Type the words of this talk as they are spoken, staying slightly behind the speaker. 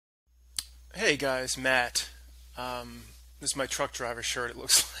Hey guys, Matt. This is my truck driver shirt. It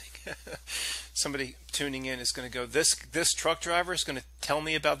looks like somebody tuning in is going to go, this truck driver is going to tell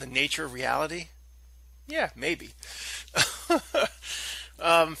me about the nature of reality? Yeah, maybe.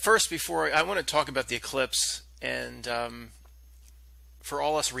 First, before I want to talk about the eclipse, and for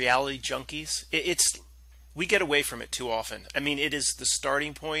all us reality junkies, it's we get away from it too often. I mean, it is the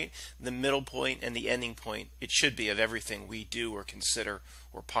starting point, the middle point, and the ending point. It should be of everything we do or consider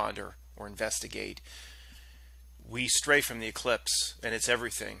or ponder or investigate. We stray from the eclipse, and it's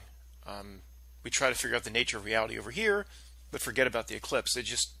everything. We try to figure out the nature of reality over here, but forget about the eclipse.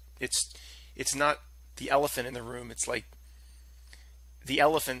 It's not the elephant in the room. It's like the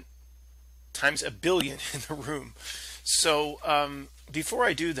elephant times a billion in the room. So before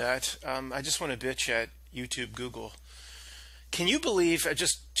I do that, I just want to bitch at YouTube, Google. Can you believe,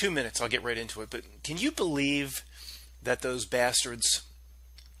 just 2 minutes, I'll get right into it, but can you believe that those bastards,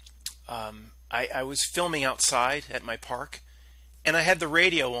 I was filming outside at my park, and I had the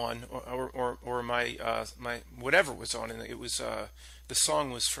radio on, or my whatever was on, and it was the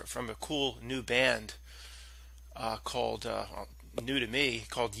song was from a cool new band called new to me,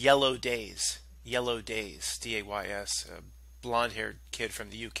 called Yellow Days. Yellow Days, Days, a blonde-haired kid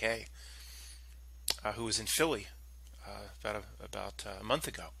from the UK who was in Philly about a month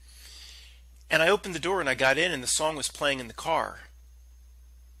ago. And I opened the door and I got in, and the song was playing in the car.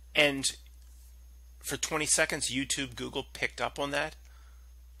 And for 20 seconds, YouTube, Google picked up on that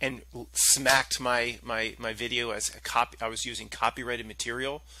and smacked my video as a copy. I was using copyrighted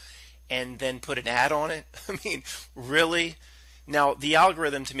material, and then put an ad on it. I mean, really? Now, the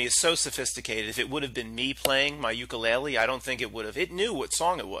algorithm to me is so sophisticated. If it would have been me playing my ukulele, I don't think it would have. It knew what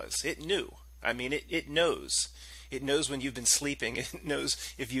song it was. It knew. I mean, it knows. It knows when you've been sleeping. It knows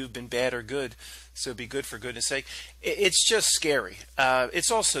if you've been bad or good. So be good for goodness sake. It's just scary.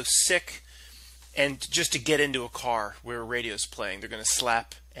 It's also sick. And just to get into a car where a radio's playing, they're going to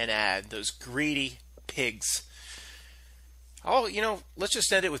slap an ad. Those greedy pigs. Oh, let's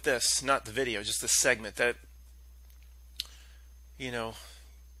just end it with this. Not the video, just the segment that,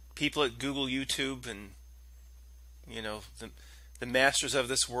 people at Google, YouTube, and, the masters of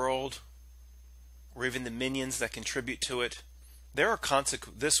this world, or even the minions that contribute to it, there are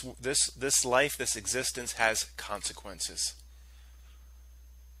this life, this existence has consequences.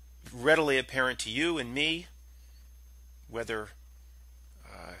 Readily apparent to you and me, whether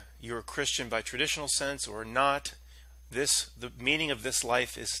you're a Christian by traditional sense or not. The meaning of this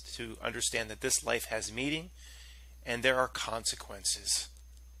life is to understand that this life has meaning, and there are consequences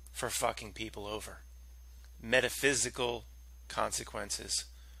for fucking people over. Metaphysical consequences,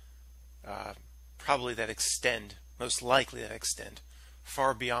 probably that extend, most likely that extend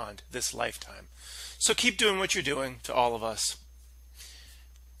far beyond this lifetime. So keep doing what you're doing to all of us.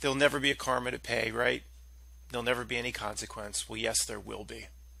 There'll never be a karma to pay, right? There'll never be any consequence. Well, yes, there will be.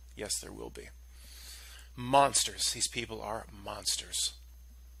 Yes, there will be. Monsters. These people are monsters.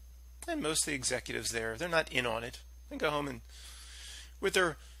 And most of the executives there, they're not in on it. They go home and with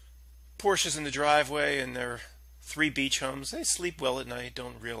their Porsches in the driveway and their 3 beach homes, they sleep well at night,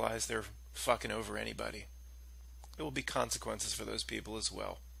 don't realize they're fucking over anybody. There will be consequences for those people as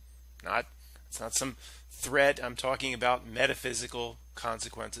well. It's not some threat. I'm talking about metaphysical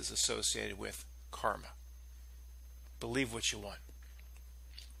consequences associated with karma. Believe what you want.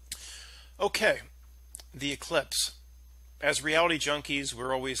 Okay, the eclipse. As reality junkies,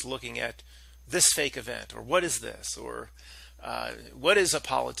 we're always looking at this fake event, or what is this, or what is a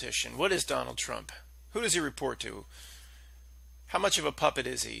politician? What is Donald Trump? Who does he report to? How much of a puppet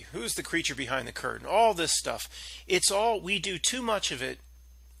is he? Who's the creature behind the curtain? All this stuff. We do too much of it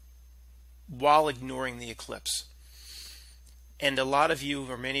while ignoring the eclipse. And a lot of you,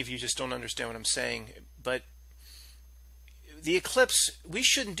 or many of you, just don't understand what I'm saying. But the eclipse, we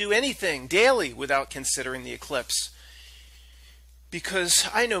shouldn't do anything daily without considering the eclipse. Because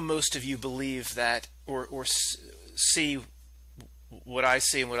I know most of you believe that, or see what I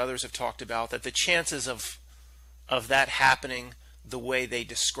see and what others have talked about, that the chances of that happening the way they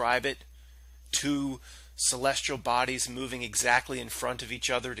describe it, two celestial bodies moving exactly in front of each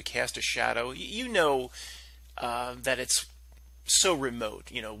other to cast a shadow, that it's so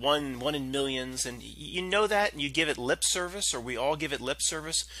remote, one in millions, and you know that, and you give it lip service, or we all give it lip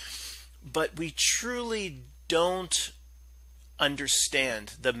service, but we truly don't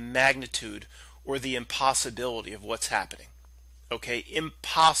understand the magnitude or the impossibility of what's happening. Okay,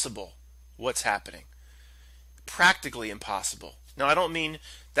 impossible what's happening. Practically impossible. Now, I don't mean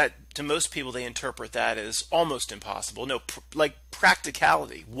that to most people they interpret that as almost impossible. No, like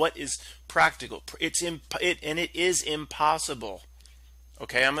practicality. What is practical? And it is impossible.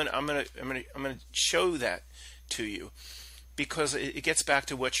 Okay, I'm gonna show that to you, because it gets back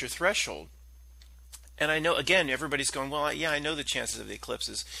to what's your threshold. And I know, again, everybody's going, well, yeah, I know the chances of the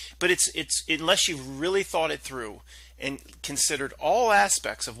eclipses, but it's unless you've really thought it through and considered all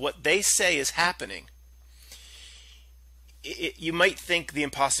aspects of what they say is happening, you might think the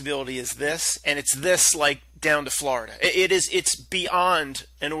impossibility is this, and it's this, like down to Florida. It's beyond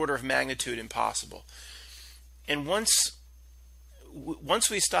an order of magnitude impossible. And once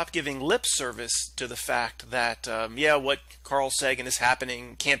we stop giving lip service to the fact that yeah, what Carl Sagan is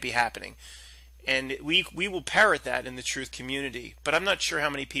happening can't be happening, and we will parrot that in the truth community, but I'm not sure how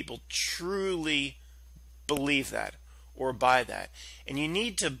many people truly believe that or buy that. And you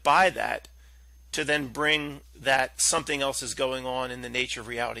need to buy that to then bring that something else is going on in the nature of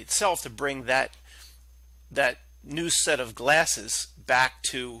reality itself, to bring that new set of glasses back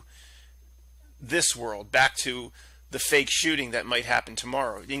to this world, back to the fake shooting that might happen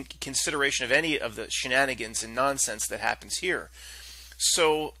tomorrow, in consideration of any of the shenanigans and nonsense that happens here.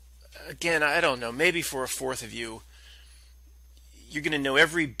 So again, I don't know, maybe for a fourth of you, you're going to know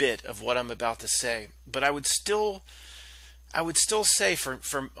every bit of what I'm about to say, but I would still say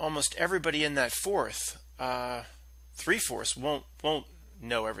for almost everybody in that fourth, 3/4 won't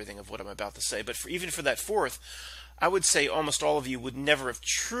know everything of what I'm about to say, but even for that fourth, I would say almost all of you would never have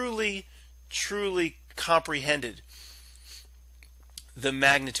truly comprehended the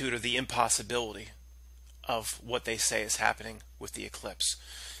magnitude or the impossibility of what they say is happening with the eclipse.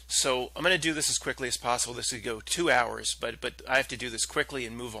 So I'm going to do this as quickly as possible. This could go 2 hours, but I have to do this quickly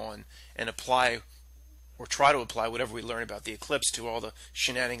and move on and apply, or try to apply, whatever we learn about the eclipse to all the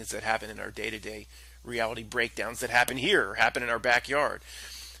shenanigans that happen in our day-to-day reality breakdowns that happen here, or happen in our backyard.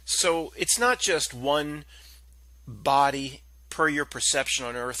 So it's not just one body per your perception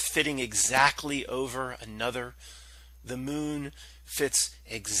on Earth fitting exactly over another. The moon fits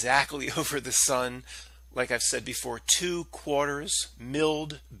exactly over the sun. Like I've said before, 2 quarters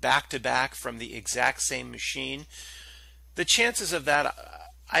milled back to back from the exact same machine. The chances of that,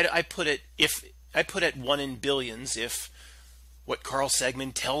 I put at 1 in billions if what Carl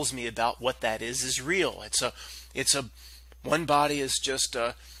Sagan tells me about what that is real. It's a one body is just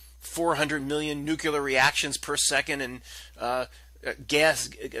 400 million nuclear reactions per second, and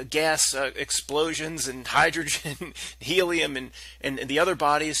gas explosions, and hydrogen, helium, and the other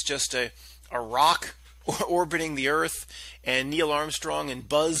body is just a rock orbiting the Earth. And Neil Armstrong and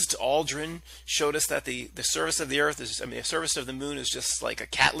Buzz Aldrin showed us that the surface of the Earth is, the surface of the moon is just like a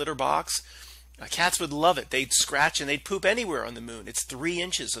cat litter box. Cats would love it. They'd scratch and they'd poop anywhere on the moon. It's 3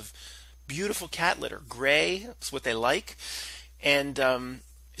 inches of beautiful cat litter, gray. That's what they like. And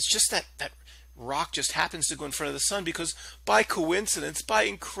it's just that rock just happens to go in front of the sun because, by coincidence, by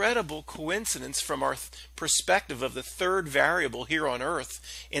incredible coincidence, from our perspective of the third variable here on Earth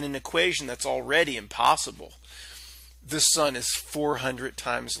in an equation that's already impossible, the sun is 400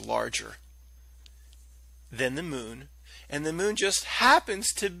 times larger than the moon, and the moon just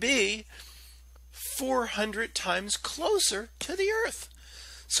happens to be 400 times closer to the Earth.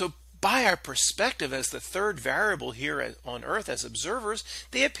 So by our perspective as the third variable here on Earth as observers,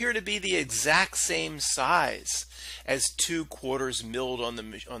 they appear to be the exact same size as 2 quarters milled on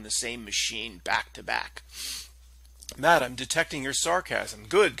the same machine back to back. Matt, I'm detecting your sarcasm.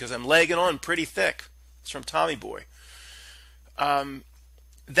 Good, because I'm legging on pretty thick. It's from Tommy Boy.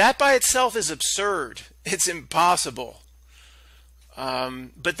 That by itself is absurd. It's impossible.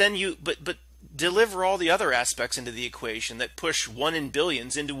 But deliver all the other aspects into the equation that push 1 in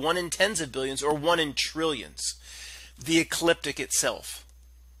billions into 1 in tens of billions, or 1 in trillions. The ecliptic itself.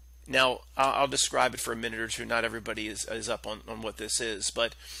 Now, I'll describe it for a minute or two. Not everybody is up on what this is,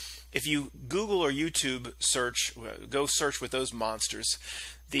 but if you Google or YouTube search, go search with those monsters,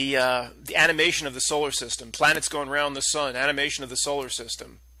 the animation of the solar system, planets going around the sun, animation of the solar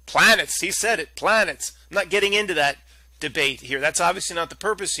system. Planets, he said it, planets. I'm not getting into that debate here. That's obviously not the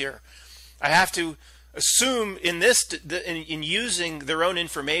purpose here. I have to assume in using their own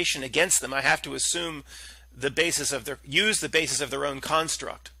information against them, I have to assume use the basis of their own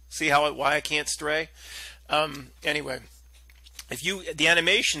construct. See why I can't stray? Anyway, the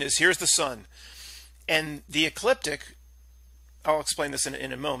animation is, here's the sun, and the ecliptic, I'll explain this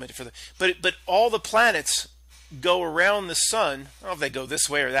in a moment, but all the planets go around the sun. I don't know if they go this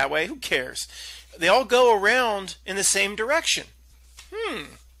way or that way, who cares? They all go around in the same direction.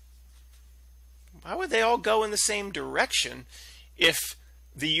 Why would they all go in the same direction if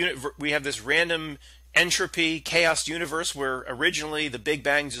we have this random entropy chaos universe where originally the Big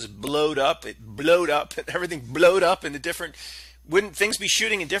Bang just blowed up, and everything blowed up into different, wouldn't things be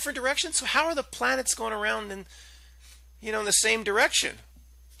shooting in different directions? So how are the planets going around in the same direction?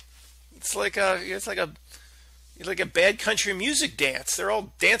 it's like a bad country music dance. They're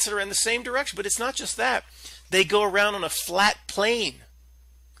all dancing around the same direction, but it's not just that. They go around on a flat plane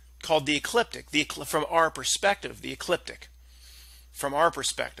called the ecliptic. From our perspective, the ecliptic. From our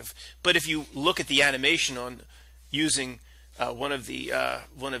perspective. But if you look at the animation on using one of the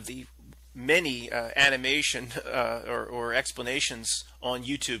many animation or explanations on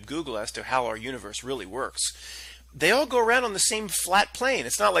YouTube, Google as to how our universe really works, they all go around on the same flat plane.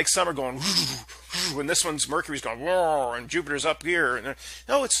 It's not like some are going and this one's Mercury's going and Jupiter's up here.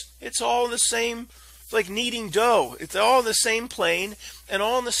 No, it's all in the same. It's like kneading dough. It's all in the same plane and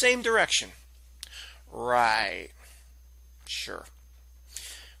all in the same direction. Right. Sure.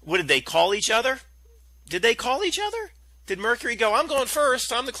 What did they call each other? Did they call each other? Did Mercury go, I'm going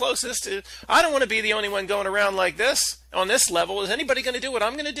first, I'm the closest, I don't want to be the only one going around like this, on this level. Is anybody going to do what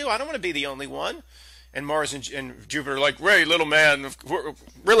I'm going to do? I don't want to be the only one. And Mars and Jupiter are like, hey, little man,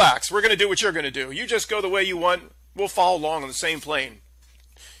 relax, we're going to do what you're going to do. You just go the way you want, we'll follow along on the same plane.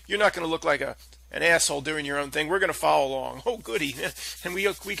 You're not going to look like an asshole doing your own thing, we're going to follow along. Oh, goody, and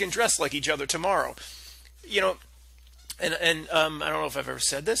we can dress like each other tomorrow. You know, and I don't know if I've ever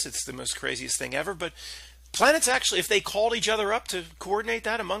said this, it's the most craziest thing ever, but planets actually, if they called each other up to coordinate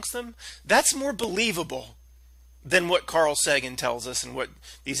that amongst them, that's more believable than what Carl Sagan tells us and what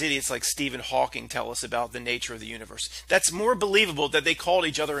these idiots like Stephen Hawking tell us about the nature of the universe. That's more believable that they called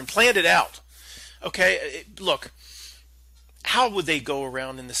each other and planned it out. Okay, look, how would they go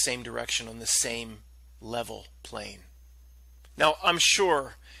around in the same direction on the same level plane? Now, I'm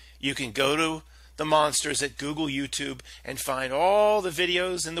sure you can go to the monsters at Google, YouTube, and find all the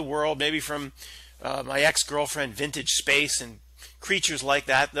videos in the world, maybe from my ex-girlfriend, Vintage Space, and creatures like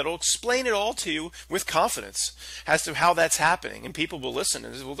that, that'll explain it all to you with confidence as to how that's happening. And people will listen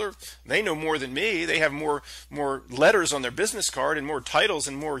and say, well, they know more than me. They have more letters on their business card and more titles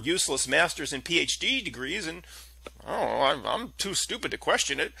and more useless masters and PhD degrees. And I'm too stupid to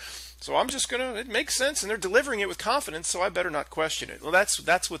question it. So I'm just going to, it makes sense. And they're delivering it with confidence, so I better not question it. Well,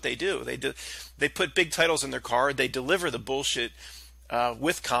 that's what they do. They put big titles on their card. They deliver the bullshit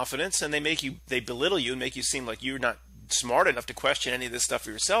with confidence, and they belittle you and make you seem like you're not smart enough to question any of this stuff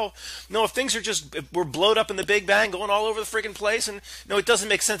for yourself. No, if things are we're blowed up in the Big Bang, going all over the freaking place, and no, it doesn't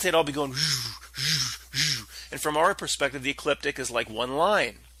make sense. They'd all be going, and from our perspective, the ecliptic is like one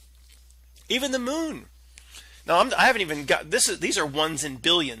line. Even the moon. Now, I haven't even got this. These are ones in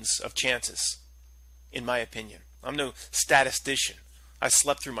billions of chances, in my opinion. I'm no statistician. I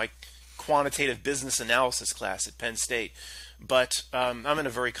slept through my quantitative business analysis class at Penn State. But I'm in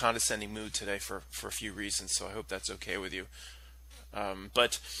a very condescending mood today for a few reasons, so I hope that's okay with you.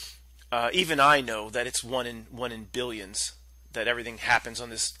 But even I know that it's one in billions that everything happens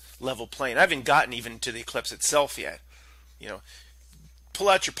on this level plane. I haven't gotten even to the eclipse itself yet. You know, pull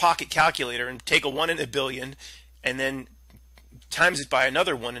out your pocket calculator and take a 1 in a billion, and then times it by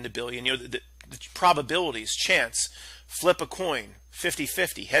another 1 in a billion. You know, the probabilities, chance. Flip a coin,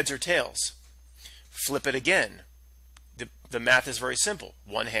 50-50, heads or tails. Flip it again. The math is very simple.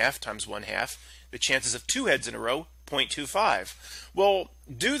 1/2 times 1/2. The chances of 2 heads in a row, 0.25. Well,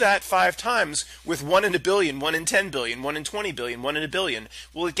 do that 5 times with 1 in a billion, 1 in 10 billion, 1 in 20 billion, 1 in a billion.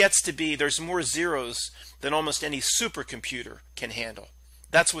 Well, it gets to be, there's more zeros than almost any supercomputer can handle.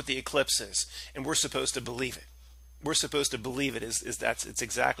 That's what the eclipse is, and we're supposed to believe it. We're supposed to believe it it's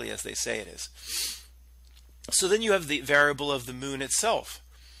exactly as they say it is. So then you have the variable of the moon itself.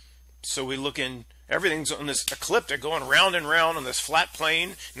 So we look in, everything's on this ecliptic going round and round on this flat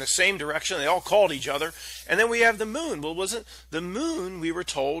plane in the same direction. They all called each other. And then we have the moon. Well, wasn't the moon, we were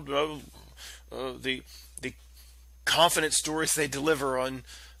told, the confident stories they deliver on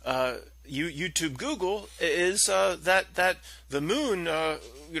YouTube, Google, is that the moon,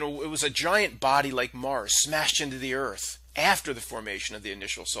 it was a giant body like Mars smashed into the Earth after the formation of the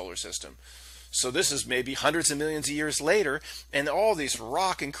initial solar system. So this is maybe hundreds of millions of years later, and all this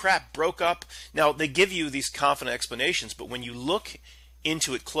rock and crap broke up. Now, they give you these confident explanations, but when you look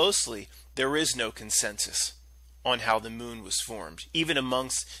into it closely, there is no consensus on how the moon was formed. Even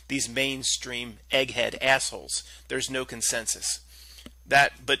amongst these mainstream egghead assholes, there's no consensus.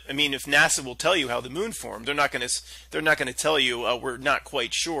 But I mean, if NASA will tell you how the moon formed, they're not going to tell you we're not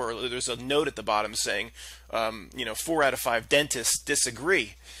quite sure. There's a note at the bottom saying, 4 out of 5 dentists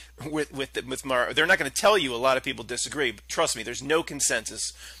disagree with Mars. They're not going to tell you a lot of people disagree. But trust me, there's no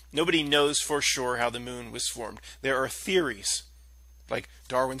consensus. Nobody knows for sure how the moon was formed. There are theories, like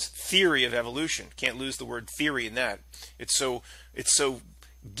Darwin's theory of evolution. Can't lose the word theory in that. It's so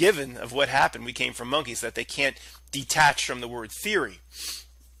given of what happened, we came from monkeys, that they can't detach from the word theory.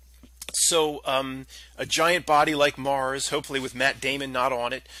 So a giant body like Mars, hopefully with Matt Damon not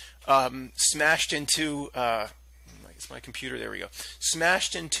on it, smashed into it's my computer, there we go,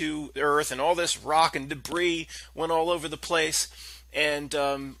 smashed into Earth, and all this rock and debris went all over the place. And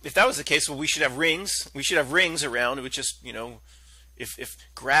if that was the case, well, we should have rings. We should have rings around. It would just, if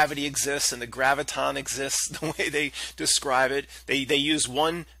gravity exists and the graviton exists the way they describe it, they use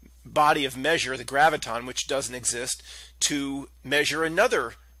one body of measure, the graviton, which doesn't exist, to measure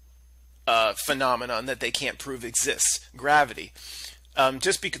another phenomenon that they can't prove exists, gravity.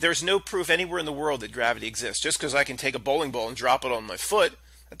 Just because there's no proof anywhere in the world that gravity exists. Just because I can take a bowling ball and drop it on my foot,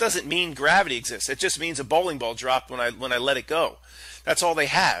 that doesn't mean gravity exists. It just means a bowling ball dropped when I let it go. That's all they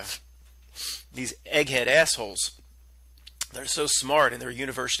have. These egghead assholes. They're so smart in their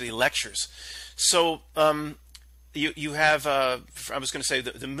university lectures. So you have, I was going to say,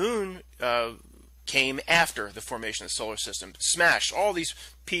 the moon came after the formation of the solar system, smashed all these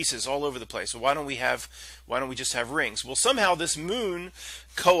pieces all over the place. So why don't we just have rings? Well, somehow this moon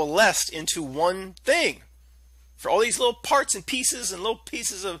coalesced into one thing. For all these little parts and pieces and little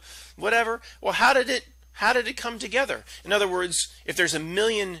pieces of whatever, well, how did it come together? In other words, if there's 1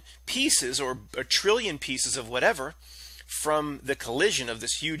 million pieces or 1 trillion pieces of whatever from the collision of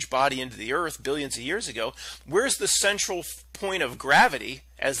this huge body into the Earth billions of years ago, where's the central point of gravity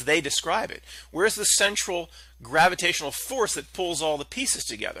as they describe it? Where's the central gravitational force that pulls all the pieces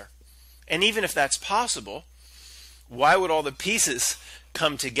together? And even if that's possible, why would all the pieces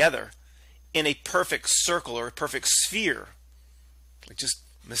come together in a perfect circle or a perfect sphere? Like just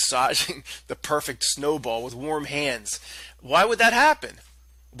massaging the perfect snowball with warm hands. Why would that happen?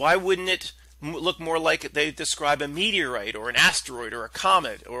 Why wouldn't it look more like they describe a meteorite or an asteroid or a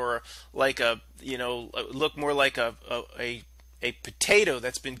comet, or like look more like a potato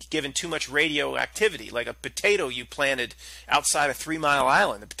that's been given too much radioactivity, like a potato you planted outside a 3 Mile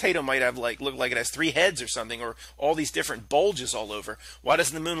Island. The potato might have look like it has 3 heads or something, or all these different bulges all over. Why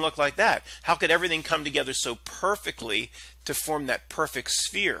doesn't the moon look like that? How could everything come together so perfectly to form that perfect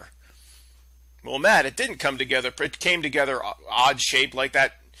sphere? Well, Matt, it didn't come together. It came together odd shaped like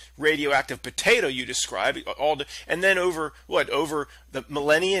that radioactive potato you described, and then over the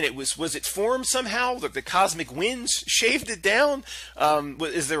millennia, was it formed somehow? The cosmic winds shaved it down.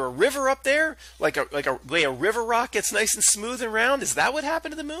 Is there a river up there, like a way a river rock gets nice and smooth and round? Is that what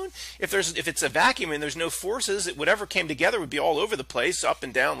happened to the moon? If it's a vacuum and there's no forces, whatever came together would be all over the place, up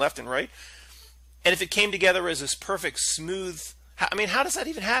and down, left and right. And if it came together as this perfect smooth, how does that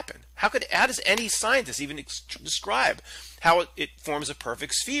even happen? How does any scientist even describe how it forms a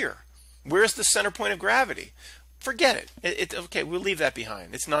perfect sphere? Where's the center point of gravity? Forget it. Okay, we'll leave that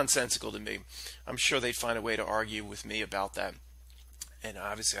behind. It's nonsensical to me. I'm sure they'd find a way to argue with me about that. And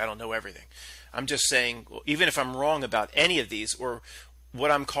obviously, I don't know everything. I'm just saying, even if I'm wrong about any of these, or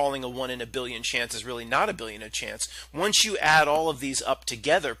what I'm calling a 1 in a billion chance is really not a billion a chance, once you add all of these up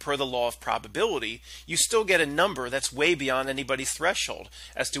together per the law of probability, you still get a number that's way beyond anybody's threshold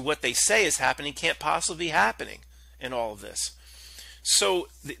as to what they say is happening can't possibly be happening in all of this. So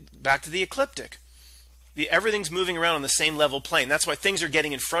back to the ecliptic. Everything's moving around on the same level plane. That's why things are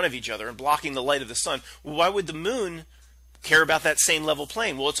getting in front of each other and blocking the light of the sun. Well, why would the moon care about that same level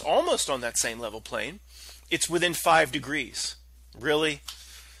plane? Well, it's almost on that same level plane. It's within 5 degrees. Really?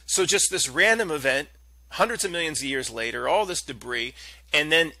 So just this random event, hundreds of millions of years later, all this debris, and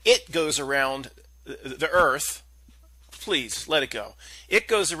then it goes around the Earth. Please, let it go. It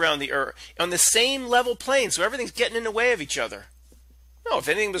goes around the Earth on the same level plane, so everything's getting in the way of each other. No, if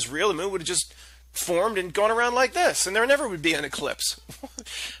anything was real, the moon would have just formed and gone around like this, and there never would be an eclipse.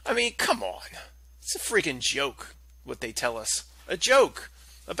 Come on. It's a freaking joke, what they tell us. A joke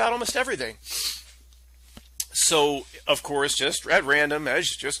about almost everything. So, of course, just at random,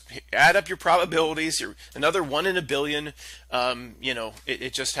 just add up your probabilities. You're another 1 in a billion.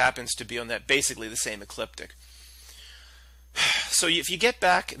 It just happens to be on that basically the same ecliptic. So if you get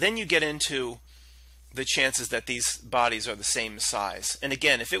back, then you get into the chances that these bodies are the same size. And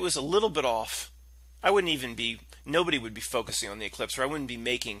again, if it was a little bit off, nobody would be focusing on the eclipse, or I wouldn't be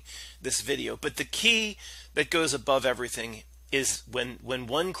making this video. But the key that goes above everything is when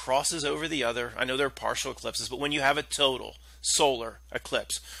one crosses over the other. I know there are partial eclipses, but when you have a total solar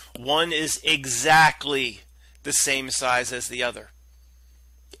eclipse, one is exactly the same size as the other.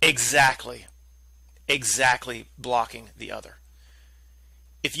 Exactly blocking the other.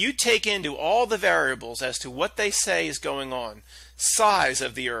 If you take into all the variables as to what they say is going on, size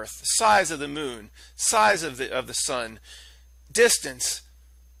of the Earth, size of the moon, size of the sun, distance,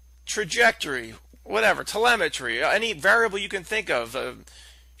 trajectory, whatever, telemetry, any variable you can think of,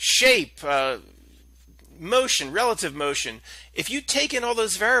 shape, motion, relative motion, if you take in all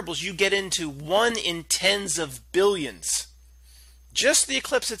those variables, you get into 1 in tens of billions. Just the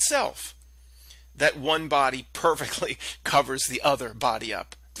eclipse itself. That one body perfectly covers the other body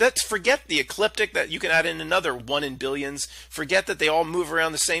up. Forget the ecliptic, that you can add in another 1 in billions. Forget that they all move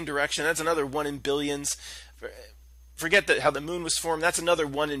around the same direction. That's another 1 in billions. Forget that how the moon was formed. That's another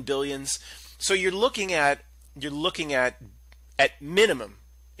 1 in billions. So you're looking at minimum,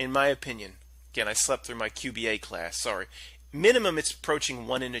 in my opinion. Again, I slept through my QBA class. Sorry. Minimum, it's approaching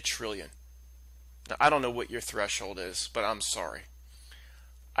 1 in a trillion. Now, I don't know what your threshold is, but I'm sorry.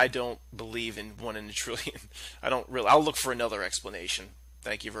 I don't believe in 1 in a trillion. I'll look for another explanation.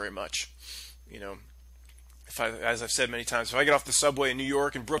 Thank you very much. You know, as I've said many times, if I get off the subway in New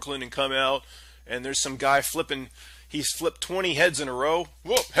York and Brooklyn and come out and there's some guy he's flipped 20 heads in a row.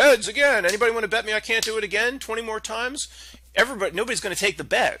 Whoop, heads again. Anybody want to bet me I can't do it again 20 more times? Nobody's going to take the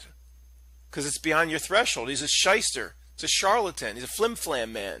bet because it's beyond your threshold. He's a shyster. He's a charlatan. He's a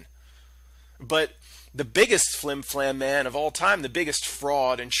flim-flam man. But the biggest flim-flam man of all time, the biggest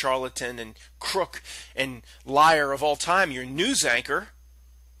fraud and charlatan and crook and liar of all time, your news anchor,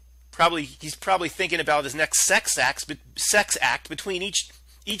 he's probably thinking about his next sex act between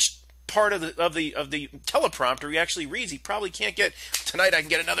each part of the teleprompter he actually reads. He probably can't get, tonight I can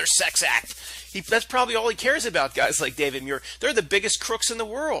get another sex act. That's probably all he cares about, guys like David Muir. They're the biggest crooks in the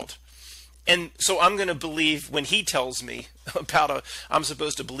world. And so I'm going to believe when he tells me about I'm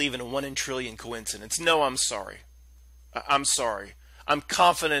supposed to believe in a 1 in trillion coincidence. No, I'm sorry. I'm sorry. I'm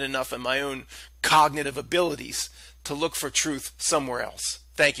confident enough in my own cognitive abilities to look for truth somewhere else.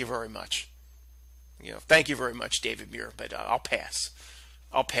 Thank you very much. Thank you very much, David Muir. But I'll pass.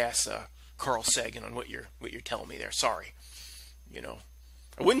 I'll pass Carl Sagan on what you're telling me there. Sorry.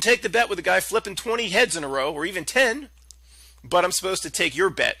 I wouldn't take the bet with a guy flipping 20 heads in a row, or even 10. But I'm supposed to take your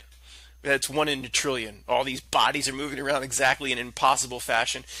bet. That's 1 in a trillion. All these bodies are moving around exactly in an impossible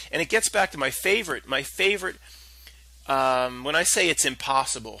fashion. And it gets back to my favorite, when I say it's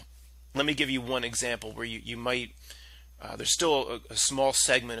impossible, let me give you one example where you might, there's still a small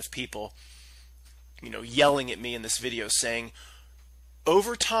segment of people, yelling at me in this video saying,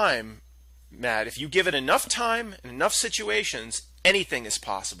 over time, Matt, if you give it enough time and enough situations, anything is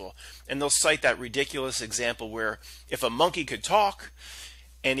possible. And they'll cite that ridiculous example where if a monkey could talk,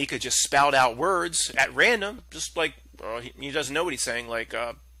 and he could just spout out words at random, just like he doesn't know what he's saying, like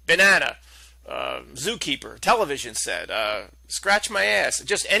banana, zookeeper, television set, scratch my ass,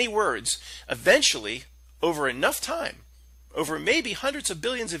 just any words. Eventually, over enough time, over maybe hundreds of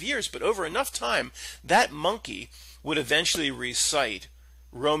billions of years, but over enough time, that monkey would eventually recite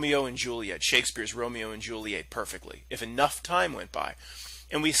Romeo and Juliet, Shakespeare's Romeo and Juliet perfectly, if enough time went by.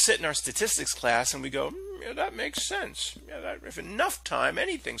 And we sit in our statistics class and we go, yeah, that makes sense. Yeah, if enough time,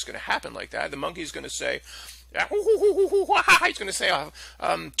 anything's going to happen like that. The monkey's going to say, he's going to say,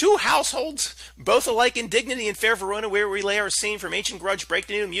 2 households, both alike in dignity in fair Verona, where we lay our scene from ancient grudge, break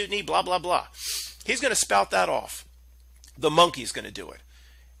the new mutiny, blah, blah, blah. He's going to spout that off. The monkey's going to do it.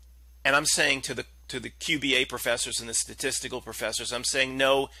 And I'm saying to the QBA professors and the statistical professors, I'm saying,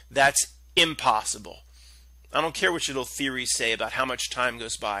 no, that's impossible. I don't care what your little theories say about how much time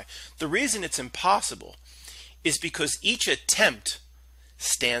goes by. The reason it's impossible is because each attempt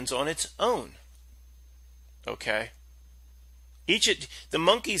stands on its own. Okay? The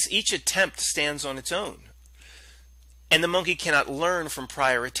monkey's each attempt stands on its own. And the monkey cannot learn from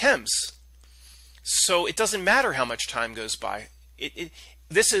prior attempts. So it doesn't matter how much time goes by.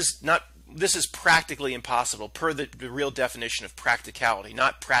 This is practically impossible per the real definition of practicality.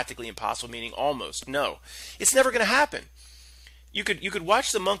 Not practically impossible, meaning almost. No. It's never going to happen. You could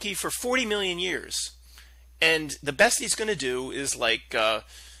watch the monkey for 40 million years, and the best he's going to do is like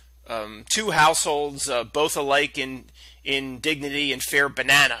 2 households, both alike in dignity and fair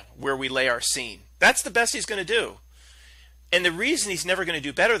banana, where we lay our scene. That's the best he's going to do. And the reason he's never going to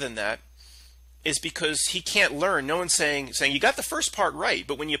do better than that is because he can't learn. No one's saying you got the first part right,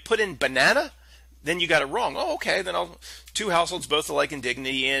 but when you put in banana, then you got it wrong. Oh, okay, then 2 households both alike in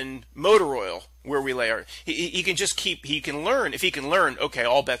dignity in motor oil, where we lay our. He can learn. If he can learn, okay,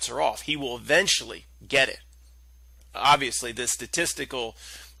 all bets are off. He will eventually get it. Obviously, the statistical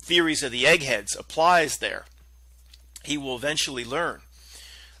theories of the eggheads applies there. He will eventually learn,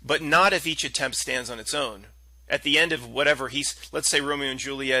 but not if each attempt stands on its own. At the end of whatever let's say Romeo and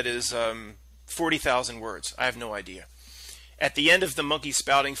Juliet is 40,000 words. I have no idea. At the end of the monkey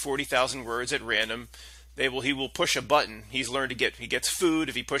spouting 40,000 words at random, He will push a button. He's learned he gets food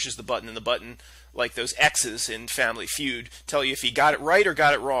if he pushes the button, and the button, like those X's in Family Feud, tell you if he got it right or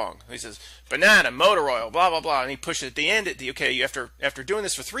got it wrong. He says, banana, motor oil, blah, blah, blah, and he pushes at the end. After doing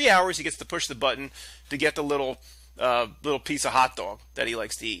this for 3 hours, he gets to push the button to get the little piece of hot dog that he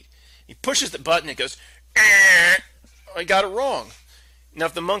likes to eat. He pushes the button, it goes, I got it wrong. Now,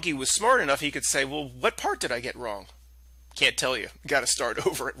 if the monkey was smart enough, he could say, well, what part did I get wrong? Can't tell you. Got to start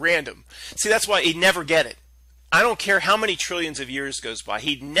over at random. See, that's why he'd never get it. I don't care how many trillions of years goes by.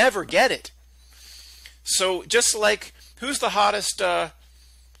 He'd never get it. So just like, who's the hottest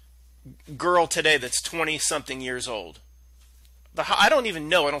girl today that's 20-something years old? I don't even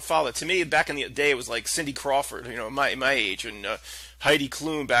know. I don't follow it. To me, back in the day, it was like Cindy Crawford, my age, and Heidi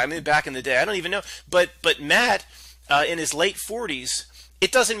Klum back in the day. I don't even know. But Matt, in his late 40s,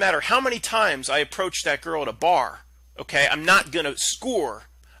 it doesn't matter how many times I approach that girl at a bar. Okay, I'm not going to score.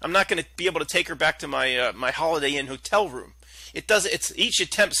 I'm not going to be able to take her back to my my Holiday Inn hotel room. Each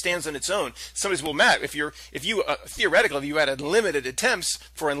attempt stands on its own. Somebody says, well, Matt, if you theoretically, if you had unlimited attempts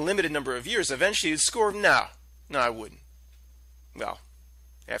for an unlimited number of years, eventually you'd score. No, I wouldn't. Well,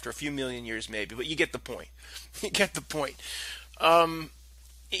 after a few million years, maybe, but you get the point. You get the point.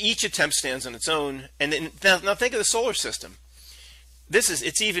 Each attempt stands on its own, and then, now think of the solar system.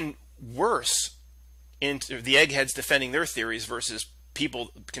 It's even worse in the eggheads defending their theories versus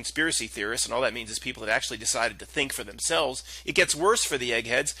people, conspiracy theorists, and all that means is people that actually decided to think for themselves. It gets worse for the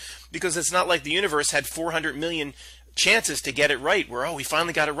eggheads because it's not like the universe had 400 million chances to get it right, where, we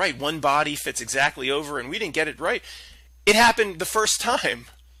finally got it right. One body fits exactly over, and we didn't get it right. It happened the first time.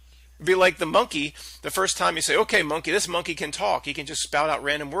 It'd be like the monkey. The first time you say, okay, monkey, this monkey can talk. He can just spout out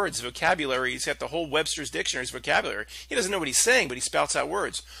random words. Vocabulary, he's got the whole Webster's Dictionary's vocabulary. He doesn't know what he's saying, but he spouts out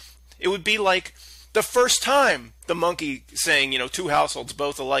words. It would be like the first time the monkey saying, two households,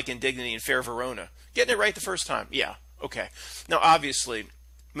 both alike in dignity and fair Verona. Getting it right the first time. Yeah, okay. Now, obviously,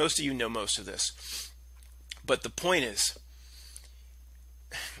 most of you know most of this. But the point is,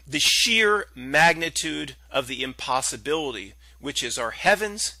 the sheer magnitude of the impossibility, which is our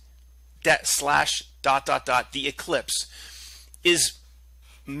heavens / ... the eclipse, is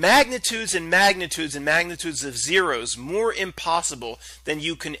magnitudes and magnitudes and magnitudes of zeros more impossible than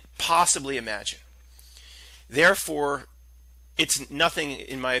you can possibly imagine. Therefore, it's nothing,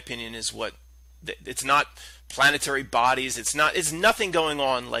 in my opinion, it's not planetary bodies, it's nothing going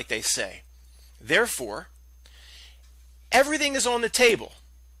on like they say. Therefore, everything is on the table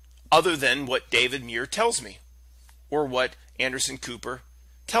other than what David Muir tells me or what Anderson Cooper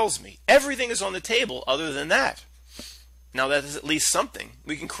tells me. Everything is on the table other than that. Now that is at least something.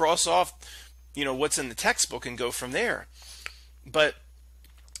 We can cross off, what's in the textbook and go from there. But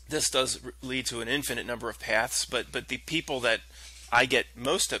this does lead to an infinite number of paths. But the people that I get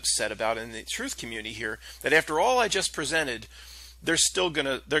most upset about in the truth community here, that after all I just presented, they're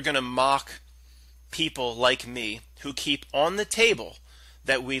gonna mock people like me who keep on the table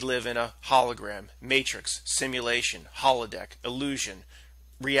that we live in a hologram, matrix, simulation, holodeck, illusion,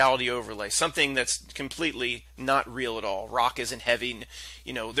 reality overlay, something that's completely not real at all. Rock isn't heavy.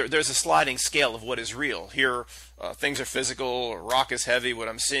 There's a sliding scale of what is real. Here, things are physical. Rock is heavy. What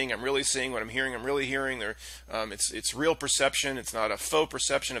I'm seeing, I'm really seeing. What I'm hearing, I'm really hearing. It's real perception. It's not a faux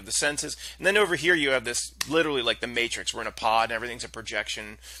perception of the senses. And then over here, you have this literally like the Matrix. We're in a pod, and everything's a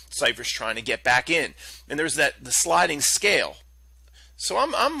projection. Cypher's trying to get back in, and there's the sliding scale. So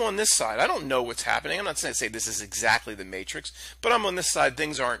I'm on this side. I don't know what's happening. I'm not saying this is exactly the Matrix, but I'm on this side.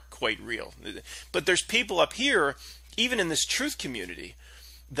 Things aren't quite real. But there's people up here, even in this truth community,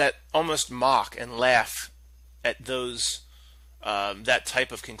 that almost mock and laugh at those that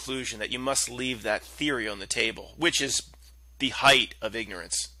type of conclusion, that you must leave that theory on the table, which is the height of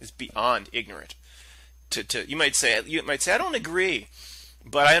ignorance. It's beyond ignorant. You might say I don't agree.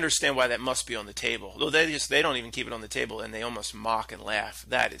 But I understand why that must be on the table. Though they don't even keep it on the table, and they almost mock and laugh.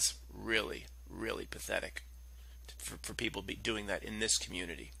 That is really, really pathetic for people doing that in this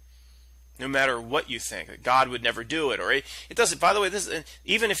community. No matter what you think, God would never do it, or it doesn't. By the way,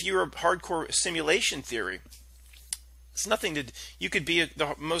 even if you're a hardcore simulation theory, it's nothing to. You could be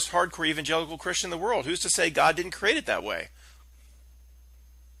the most hardcore evangelical Christian in the world. Who's to say God didn't create it that way?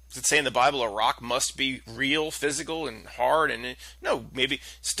 Does it say in the Bible a rock must be real, physical, and hard? And no, maybe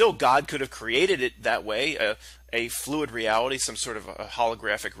still God could have created it that way, a fluid reality, some sort of a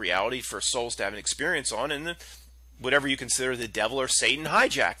holographic reality for souls to have an experience on, and then whatever you consider the devil or Satan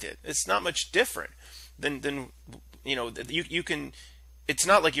hijacked it. It's not much different than you can. It's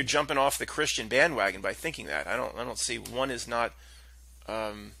not like you're jumping off the Christian bandwagon by thinking that. I don't see one is not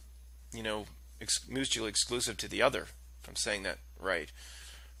mutually exclusive to the other. If I'm saying that right.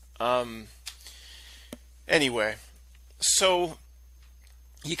 Anyway, so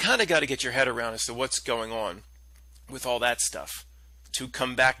you kind of got to get your head around as to what's going on with all that stuff to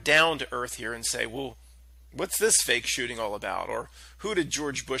come back down to earth here and say, well, what's this fake shooting all about? Or who did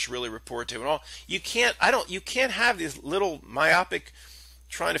George Bush really report to? And all you can't have these little myopic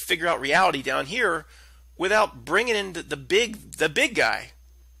trying to figure out reality down here without bringing in the big guy.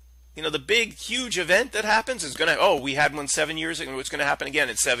 You know, the big huge event that happens is going to, oh, we had one 7 years ago, it's going to happen again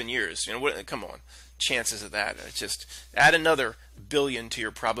in 7 years. You know, what, come on. Chances of that. Just add another billion to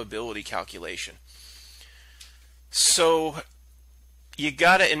your probability calculation. So you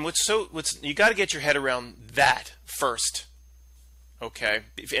gotta, and you gotta get your head around that first, okay,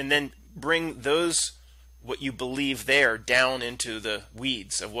 and then bring those what you believe there down into the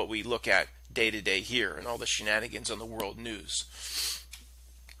weeds of what we look at day to day here and all the shenanigans on the world news.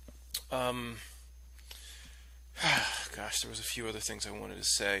 Gosh, there was a few other things I wanted to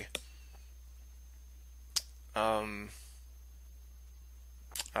say. I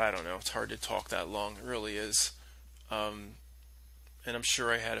don't know. It's hard to talk that long. It really is. And I'm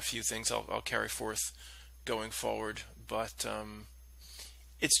sure I had a few things I'll carry forth going forward, but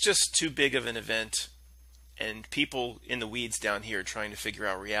it's just too big of an event, and people in the weeds down here trying to figure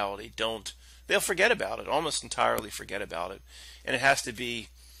out reality they'll forget about it, almost entirely forget about it, and it has to be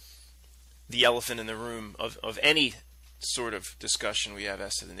the elephant in the room of any sort of discussion we have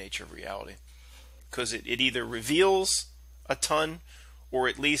as to the nature of reality, because it either reveals a ton or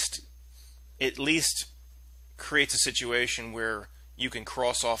at least creates a situation where you can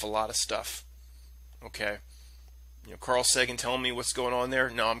cross off a lot of stuff. Okay, you know, Carl Sagan telling me what's going on there.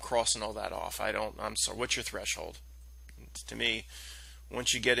 No, I'm crossing all that off. I'm sorry. What's your threshold? To me,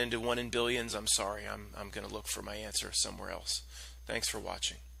 once you get into 1 in billions, I'm sorry. I'm going to look for my answer somewhere else. Thanks for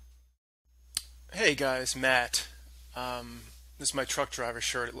watching. Hey guys, Matt. This is my truck driver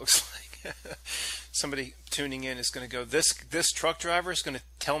shirt. It looks like somebody tuning in is going to go, this truck driver is going to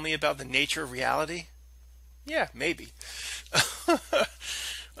tell me about the nature of reality? Yeah, maybe.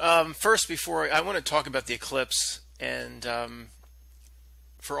 First, before I want to talk about the eclipse, and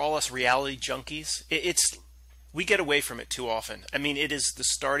for all us reality junkies, we get away from it too often. I mean, it is the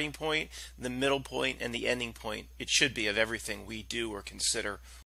starting point, the middle point, and the ending point. It should be of everything we do or consider